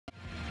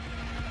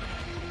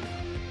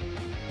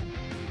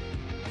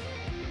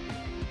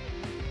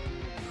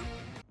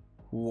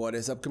What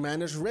is up,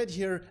 Commanders? Red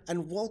here,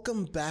 and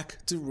welcome back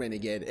to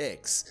Renegade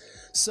X.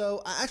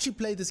 So I actually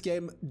played this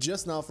game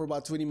just now for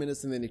about 20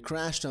 minutes and then it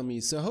crashed on me,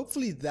 so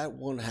hopefully that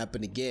won't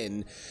happen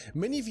again.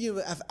 Many of you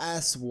have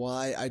asked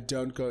why I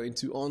don't go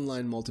into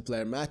online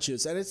multiplayer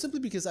matches, and it's simply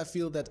because I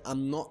feel that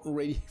I'm not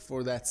ready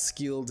for that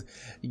skilled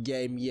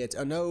game yet.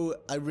 I know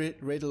I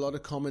read a lot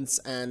of comments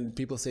and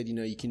people said, you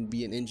know, you can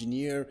be an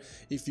engineer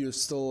if you're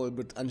still a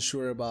bit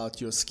unsure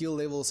about your skill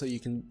level, so you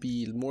can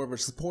be more of a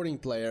supporting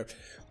player.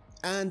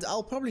 And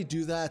I'll probably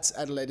do that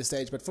at a later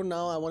stage, but for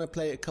now I want to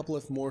play a couple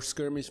of more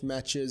skirmish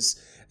matches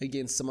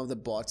against some of the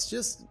bots,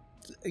 just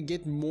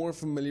get more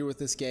familiar with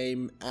this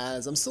game,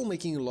 as I'm still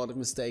making a lot of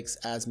mistakes,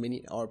 as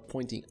many are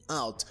pointing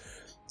out.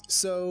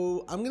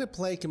 So I'm gonna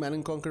play Command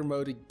and Conquer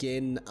mode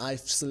again. I've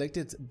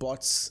selected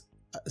bots,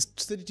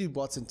 32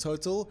 bots in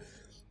total,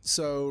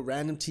 so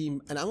random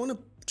team, and I want to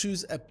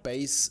choose a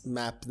base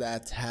map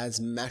that has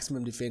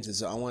maximum defenses,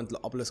 so I want the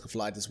Obelisk of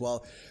Light as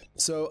well.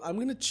 So I'm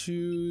gonna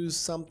choose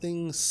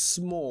something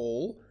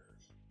small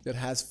that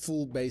has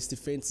full base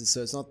defenses,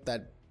 so it's not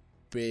that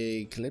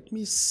big. Let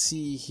me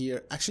see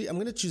here. Actually, I'm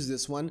gonna choose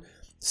this one,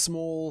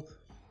 small.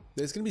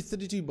 There's gonna be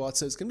 32 bots,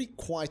 so it's gonna be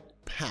quite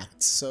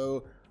packed,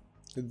 so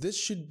this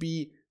should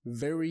be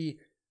very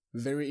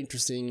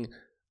interesting.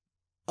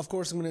 Of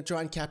course, I'm gonna try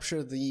and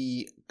capture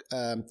the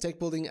tech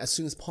building as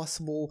soon as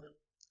possible,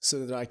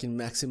 so that I can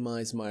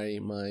maximize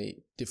my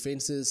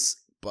defenses.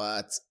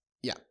 But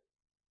yeah,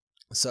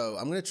 so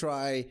I'm gonna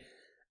try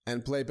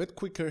and play a bit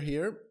quicker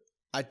here.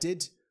 I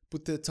did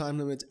put the time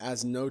limit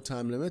as no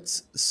time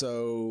limits,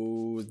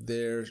 so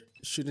there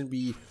shouldn't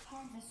be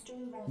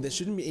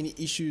any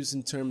issues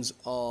in terms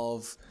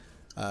of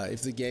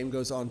if the game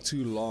goes on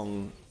too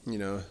long, you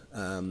know,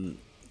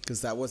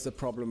 because that was the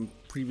problem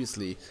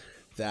previously,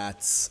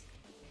 that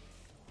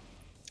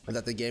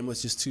the game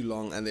was just too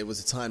long and there was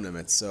a time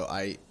limit. So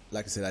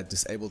like I said, I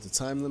disabled the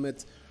time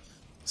limit,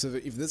 so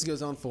that if this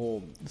goes on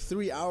for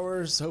 3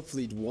 hours,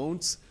 hopefully it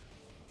won't,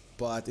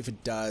 but if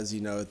it does,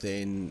 you know,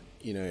 then,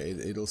 you know,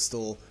 it'll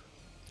still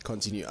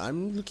continue.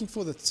 I'm looking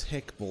for the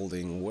tech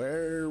building.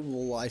 Where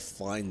will I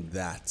find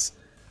that?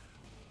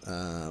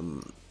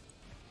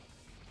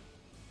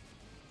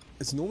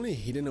 It's normally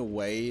hidden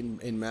away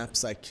in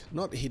maps, like,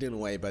 not hidden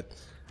away, but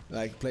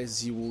like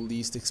places you will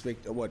least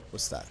expect. Oh,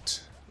 what's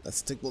that?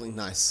 That's tech building.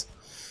 Nice.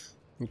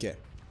 Okay.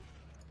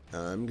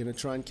 I'm gonna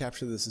try and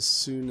capture this as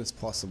soon as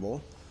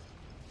possible.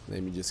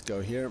 Let me just go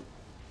here.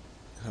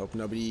 Hope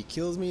nobody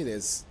kills me.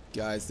 There's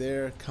guys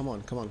there. Come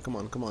on, come on, come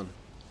on, come on.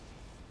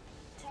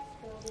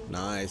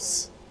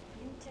 Nice.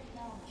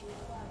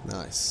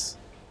 Nice.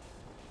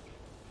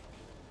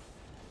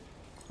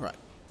 Alright.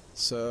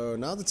 So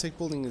now the tech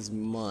building is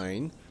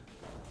mine.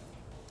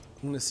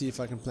 I'm gonna see if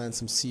I can plant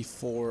some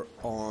C4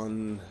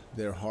 on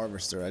their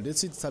harvester. I did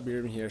see the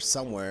Tiberium here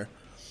somewhere.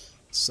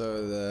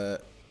 So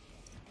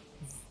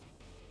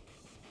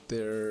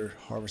their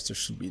harvester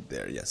should be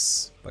there,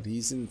 yes, but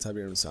he's in the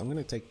Tiberium, so I'm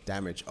gonna take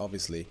damage,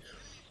 obviously.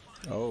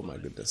 Oh my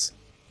goodness.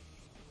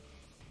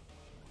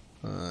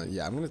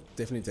 Yeah, I'm gonna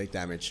definitely take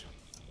damage.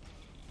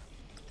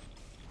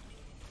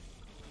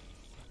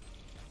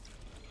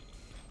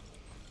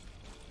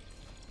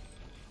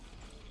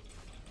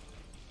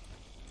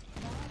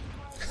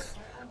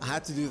 I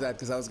had to do that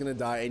because I was gonna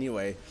die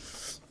anyway.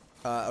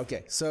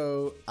 Okay,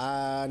 so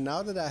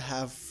now that I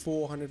have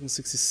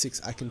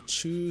 466, I can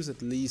choose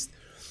at least.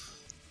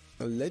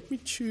 Let me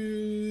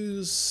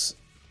choose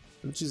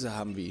a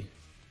Humvee.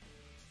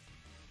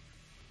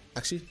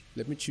 Actually,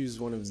 let me choose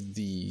one of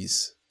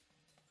these.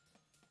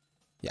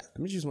 Yeah, let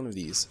me choose one of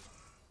these.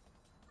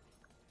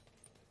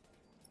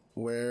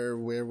 Where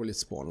will it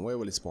spawn? Where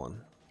will it spawn?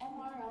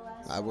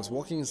 I was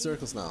walking in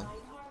circles now.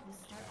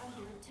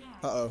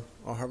 Uh-oh,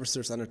 our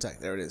harvester's under attack.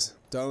 There it is.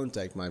 Don't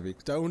take my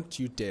vehicle. Don't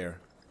you dare.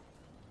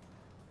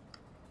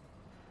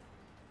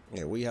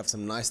 Yeah, we have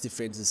some nice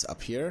defenses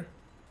up here.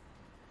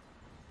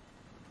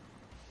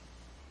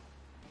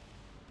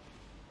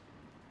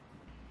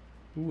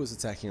 Who was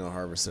attacking our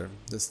harvester?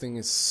 This thing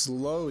is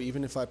slow,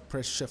 even if I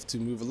press shift to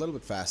move a little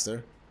bit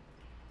faster.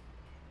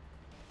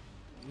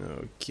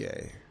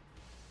 Okay.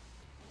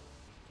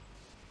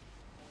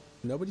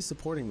 Nobody's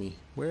supporting me.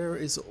 Where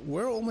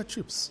are all my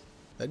troops?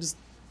 They're just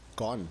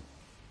gone.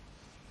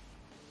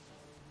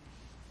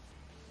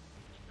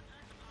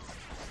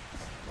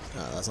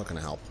 That's not gonna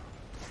help.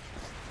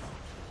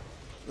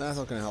 That's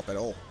not gonna help at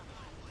all.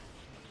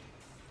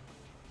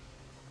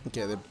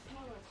 Okay, the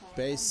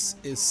base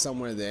is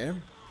somewhere there.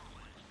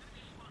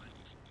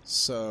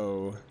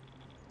 So,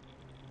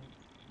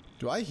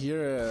 do I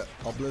hear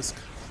a obelisk?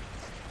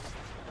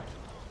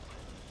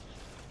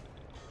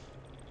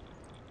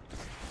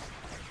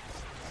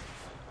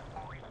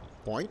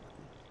 Point?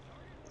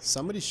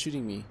 Somebody's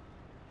shooting me.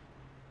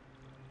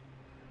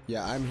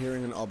 Yeah, I'm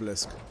hearing an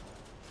obelisk.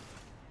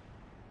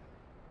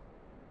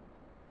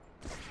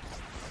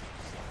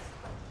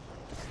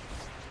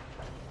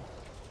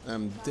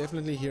 I'm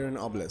definitely hearing an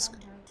obelisk.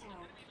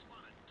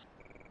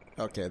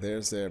 Okay,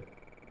 there's their.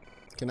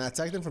 Can I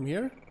attack them from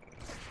here?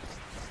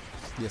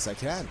 Yes, I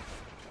can.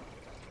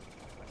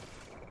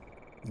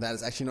 That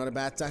is actually not a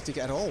bad tactic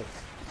at all.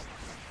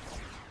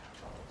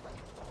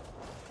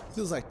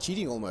 Feels like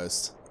cheating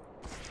almost.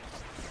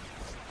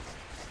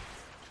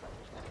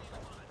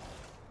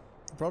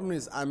 The problem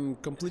is I'm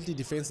completely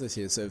defenseless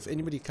here, so if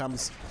anybody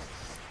comes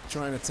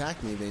trying to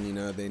attack me, then, you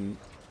know, then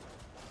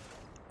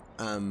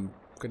I'm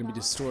gonna be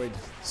destroyed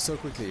so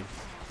quickly.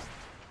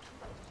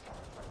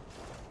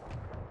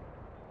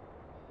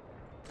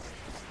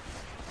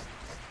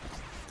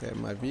 Okay,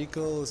 my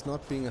vehicle is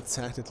not being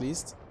attacked at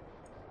least.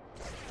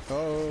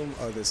 Oh,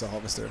 there's a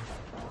harvester.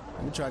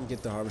 Let me try and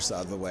get the harvester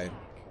out of the way.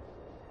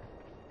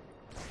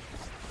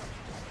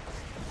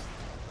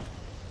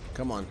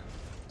 Come on,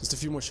 just a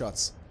few more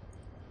shots.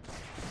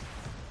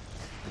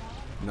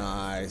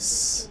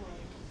 Nice.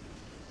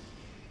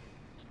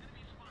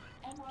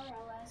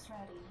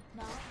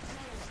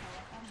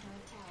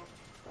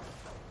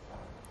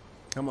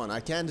 Come on, I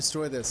can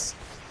destroy this.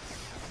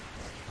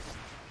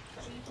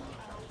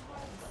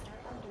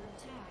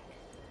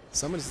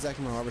 Somebody's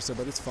attacking my harvester,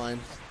 but it's fine.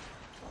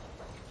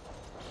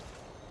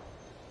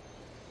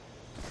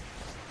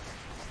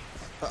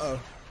 Uh-oh.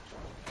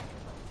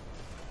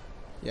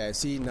 Yeah,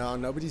 see, now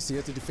nobody's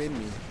here to defend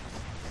me.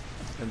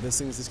 And this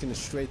thing is just gonna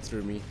straight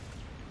through me.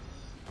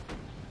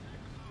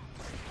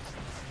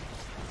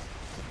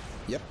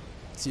 Yep.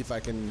 See if I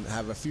can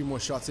have a few more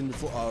shots in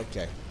before. Oh,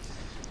 okay.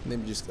 Let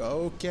me just.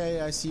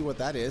 Okay, I see what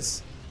that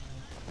is.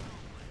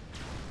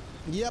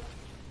 Yep.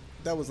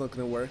 That was not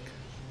gonna work.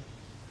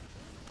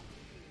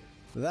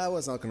 That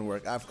was not gonna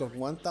work. I've got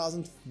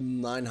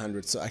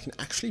 1,900, so I can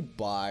actually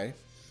buy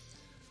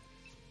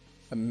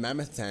a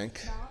mammoth tank.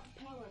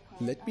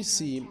 Let me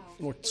see,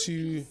 or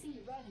two.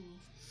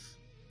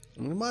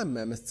 I'm gonna buy a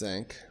mammoth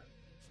tank,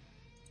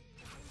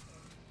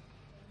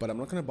 but I'm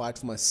not gonna buy it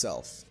for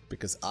myself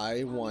because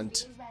I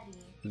want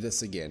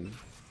this again.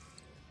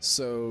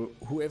 So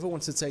whoever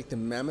wants to take the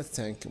mammoth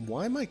tank,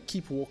 why am I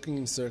keep walking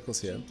in circles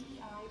here?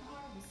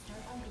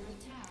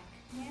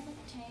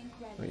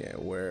 Oh yeah,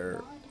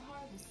 where?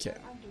 Okay,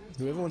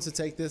 whoever wants to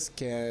take this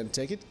can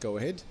take it. Go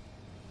ahead.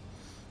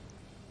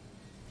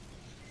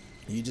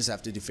 You just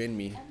have to defend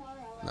me.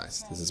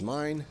 Nice. This is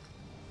mine.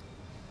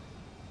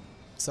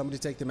 Somebody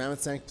take the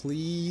mammoth tank,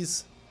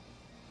 please.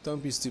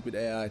 Don't be stupid,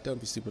 AI. Don't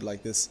be stupid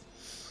like this.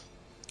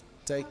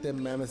 Take the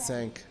mammoth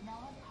tank.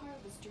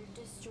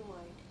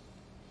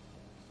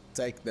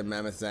 Take the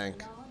mammoth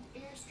tank.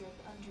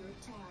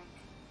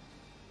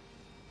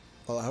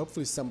 Well,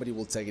 hopefully somebody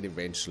will take it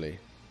eventually.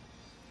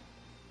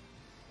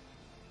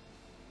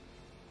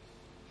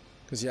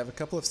 Because you have a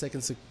couple of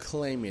seconds to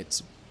claim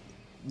it.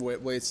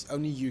 Where it's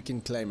only you can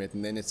claim it,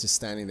 and then it's just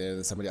standing there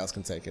and somebody else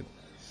can take it.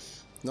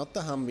 Not the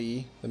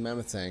Humvee, the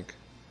mammoth tank.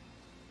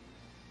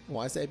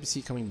 Why is the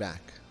APC coming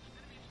back?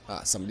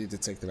 Ah, somebody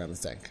did take the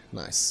mammoth tank.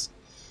 Nice.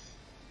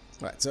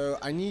 Alright, so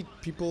I need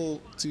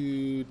people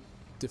to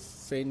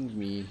defend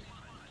me.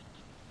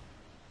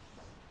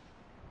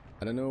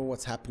 I don't know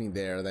what's happening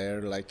there.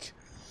 They're like...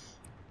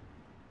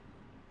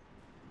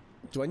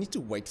 Do I need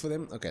to wait for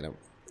them? Okay, no.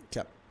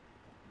 Okay.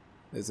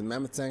 There's the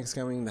mammoth tanks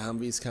coming, the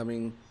Humvee's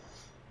coming.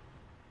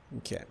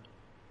 Okay.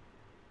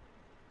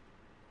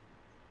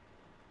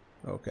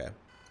 Okay.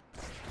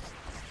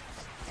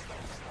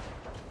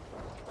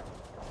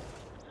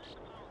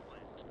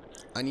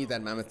 I need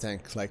that mammoth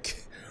tank,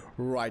 like,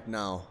 right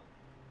now.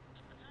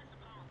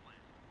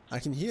 I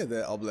can hear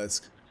the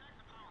obelisk.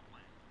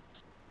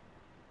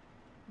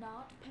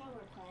 Not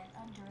power plant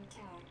under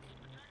attack.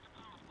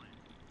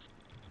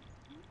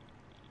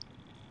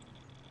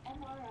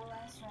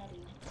 MRLS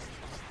ready.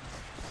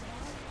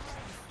 Not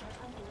harvester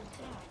under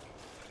attack.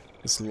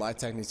 This light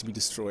tank needs to be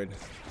destroyed.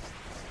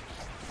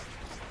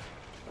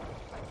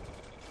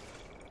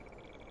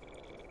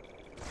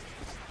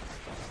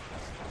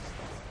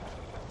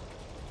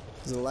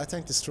 Is the light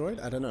tank destroyed?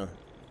 I don't know.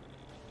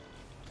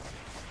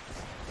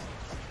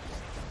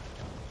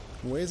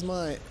 Where's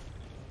my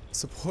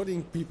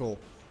supporting people?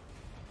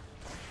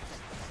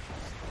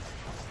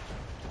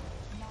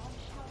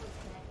 Non-power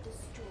plant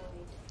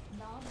destroyed.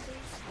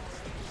 Non-base power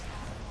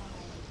is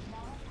offline.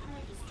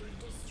 Non-harvester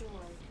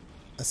destroyed.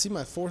 I see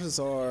my forces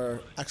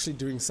are actually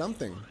doing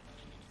something.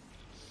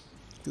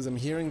 Because I'm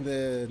hearing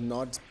the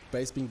Nod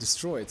base being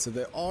destroyed, so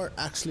they are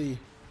actually...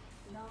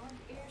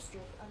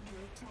 Non-airstrip under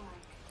attack.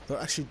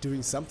 They're actually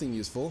doing something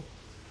useful.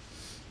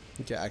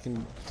 Okay, I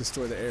can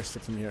destroy the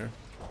airstrip from here.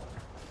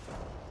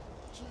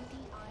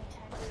 GDI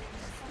tanker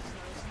in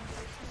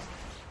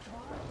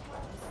Sunrise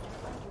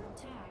under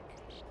attack. Non-harvester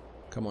under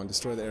attack. Come on,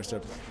 destroy the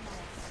airstrip.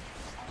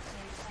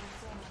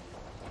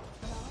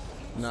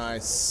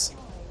 Nice.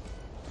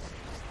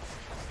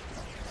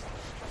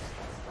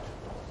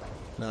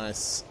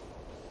 Nice.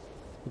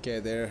 Okay,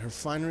 their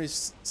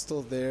refinery's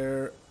still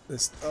there.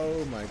 This,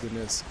 oh my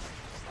goodness.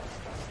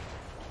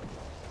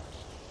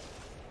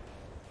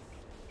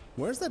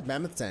 Where's that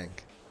mammoth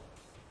tank?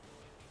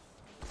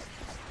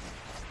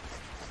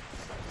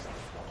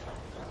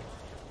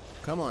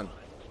 Come on.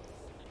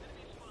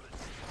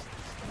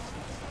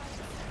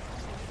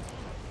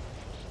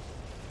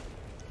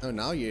 Oh,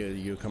 now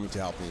you're coming to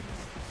help me.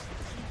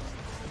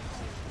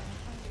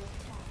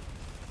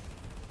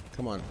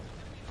 Come on.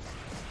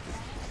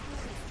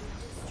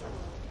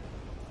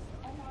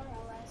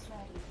 MRLS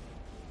ready.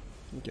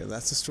 Okay,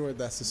 that's destroyed,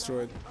 that's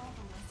destroyed.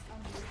 Obelisk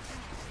under attack.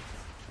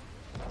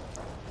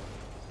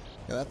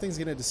 Yeah, that thing's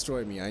gonna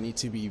destroy me. I need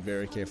to be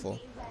very careful.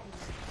 Be ready.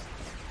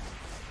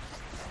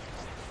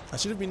 I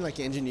should have been like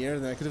an engineer,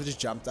 and then I could have just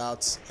jumped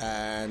out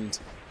and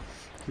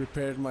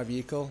repaired my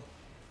vehicle,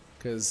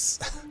 because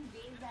Be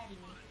ready.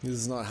 this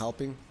is not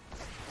helping.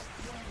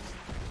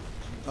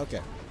 Okay.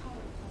 Power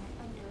plant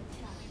under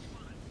attack.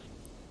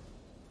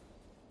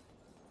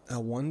 I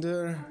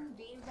wonder.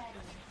 Be ready.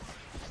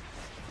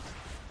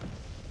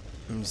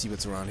 Let me see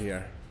what's around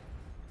here.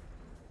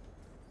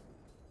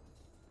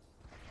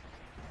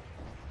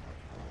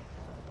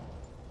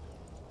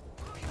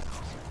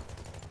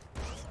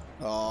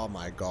 Oh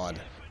my god.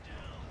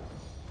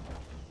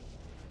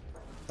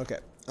 Okay,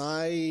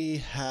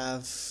 I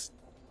have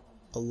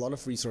a lot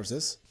of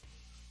resources.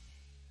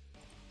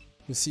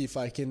 Let me see if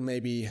I can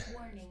maybe.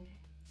 Warning.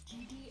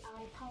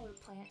 GDI power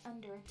plant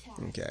under attack.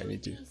 Okay, I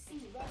need to.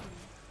 APC ready.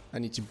 I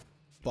need to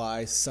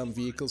buy some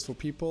vehicles for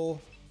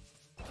people.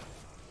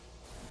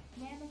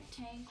 Mammoth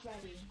tank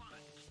ready.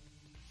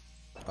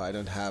 I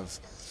don't have.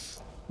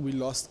 We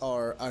lost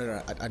our.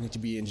 I need to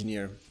be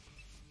engineer.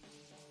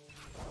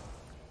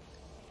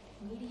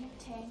 Medium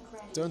tank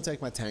ready. Don't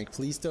take my tank,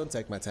 please. Don't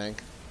take my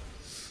tank.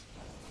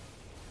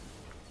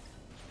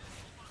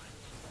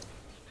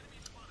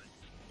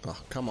 Oh,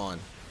 come on.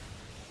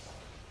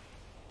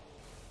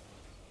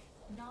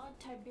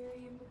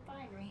 Non-Tiberium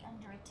refinery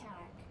under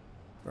attack.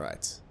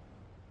 Right.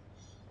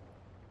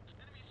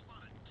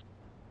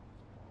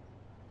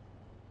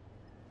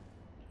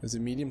 There's a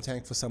medium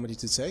tank for somebody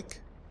to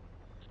take.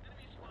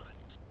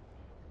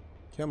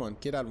 Come on,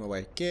 get out of my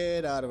way.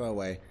 Get out of my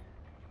way.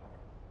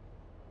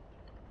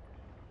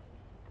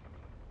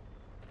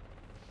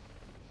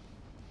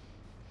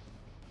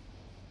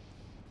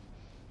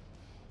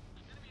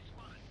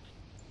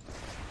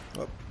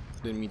 Oh,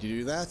 didn't mean to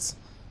do that.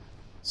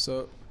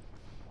 So,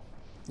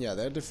 yeah,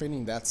 they're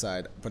defending that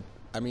side, but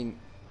I mean,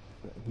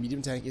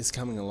 medium tank is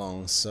coming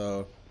along,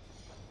 so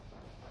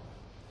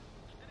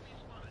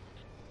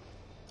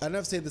I know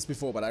I've said this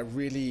before, but I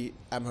really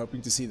am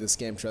hoping to see this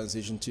game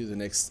transition to the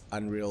next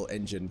Unreal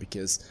Engine,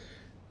 because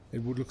it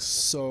would look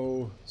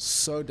so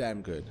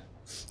damn good.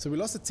 So we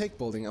lost the tech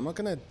building. I'm not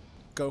gonna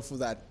go for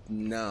that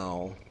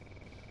now,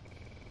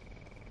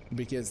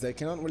 because they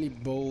cannot really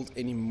build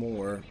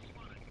anymore,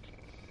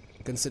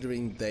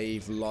 considering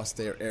they've lost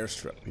their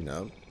airstrip, you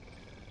know.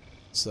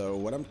 So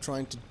what I'm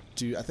trying to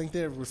do, I think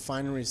their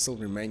refinery is still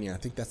remaining. I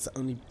think that's the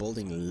only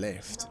building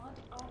left.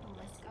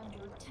 Non-Obelisk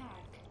under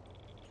attack.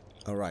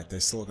 Alright, they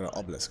still got an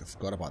obelisk. I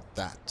forgot about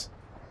that.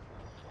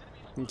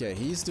 Okay,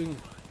 he's doing.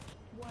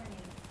 Warning.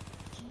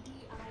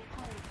 GDI power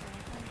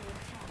plant under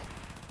attack.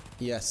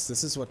 Yes,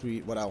 this is what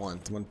I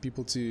want. I want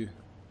people to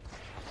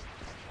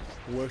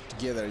work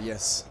together.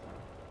 Yes.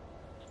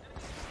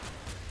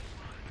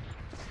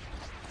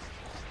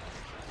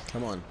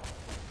 Come on.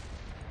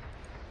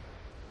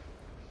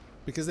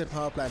 Because their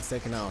power plant's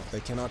taken out,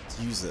 they cannot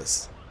use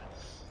this.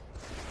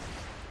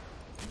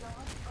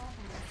 Non-Obelisk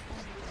under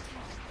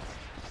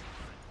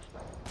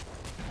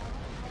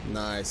attack.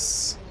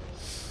 Nice.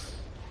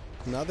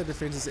 Now the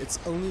defense is, it's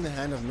only in the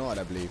hand of Nod,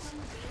 I believe.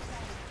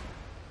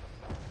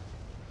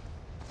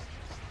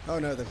 Oh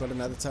no, they've got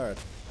another turret.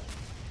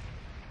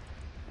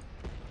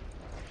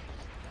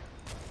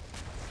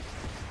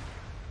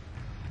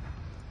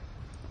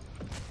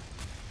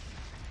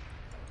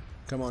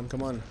 Come on,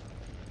 come on.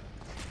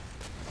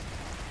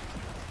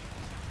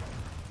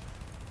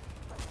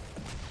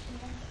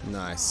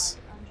 Nice.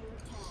 Under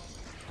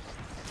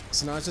attack.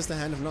 So now it's just the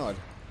hand of Nod.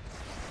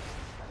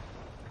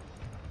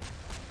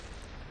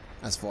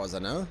 As far as I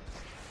know.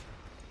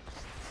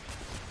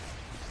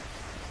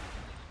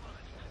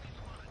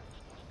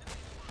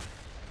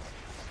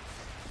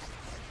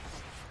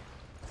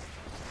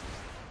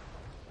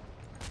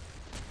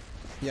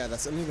 Yeah,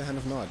 that's only the hand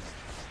of Nod.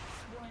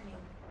 Warning.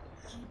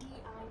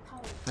 GDI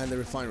power And the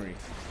refinery.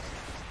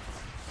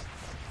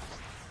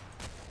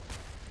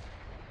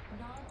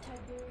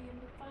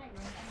 Non-Tiberium refinery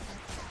under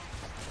attack.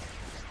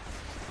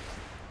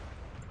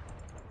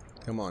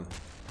 Come on.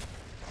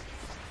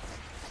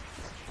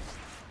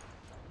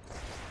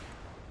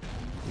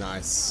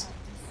 Nice.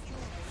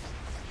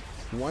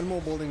 Destroyed. One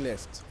more building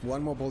left.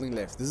 One more building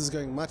left. This is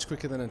going much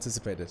quicker than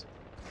anticipated.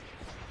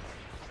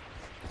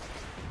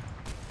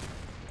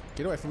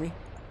 Get away from me.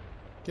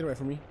 Get away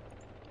from me.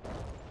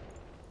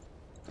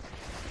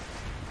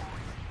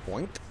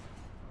 Boink.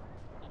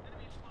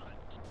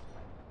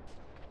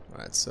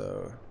 Alright,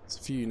 so there's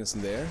a few units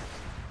in there.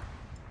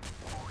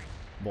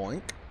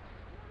 Boink.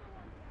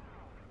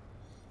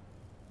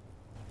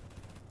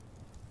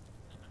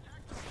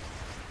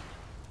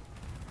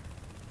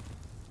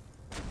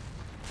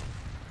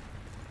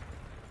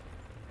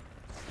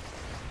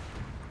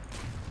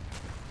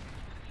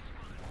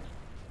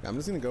 I'm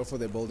just gonna go for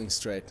their building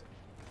straight,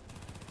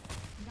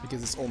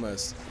 because it's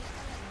almost.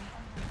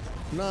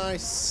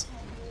 Nice!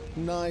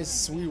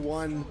 Nice, we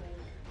won.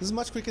 This is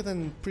much quicker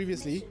than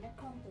previously, Mission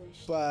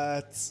accomplished.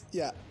 but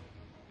yeah,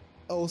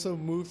 also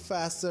moved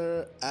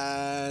faster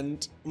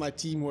and my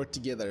team worked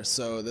together,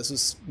 so this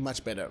was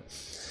much better.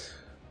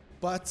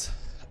 But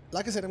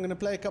like I said, I'm going to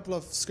play a couple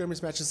of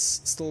skirmish matches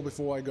still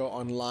before I go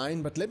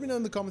online, but let me know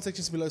in the comment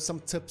sections below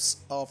some tips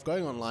of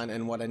going online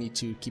and what I need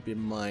to keep in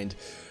mind.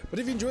 But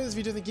if you enjoyed this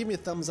video, then give me a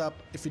thumbs up.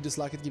 If you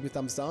dislike it, give me a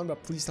thumbs down,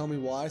 but please tell me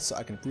why so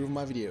I can improve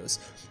my videos.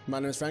 My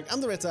name is Frank, I'm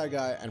the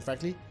RedTieGuy, and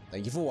frankly,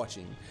 thank you for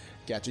watching.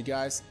 Catch you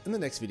guys in the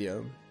next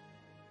video.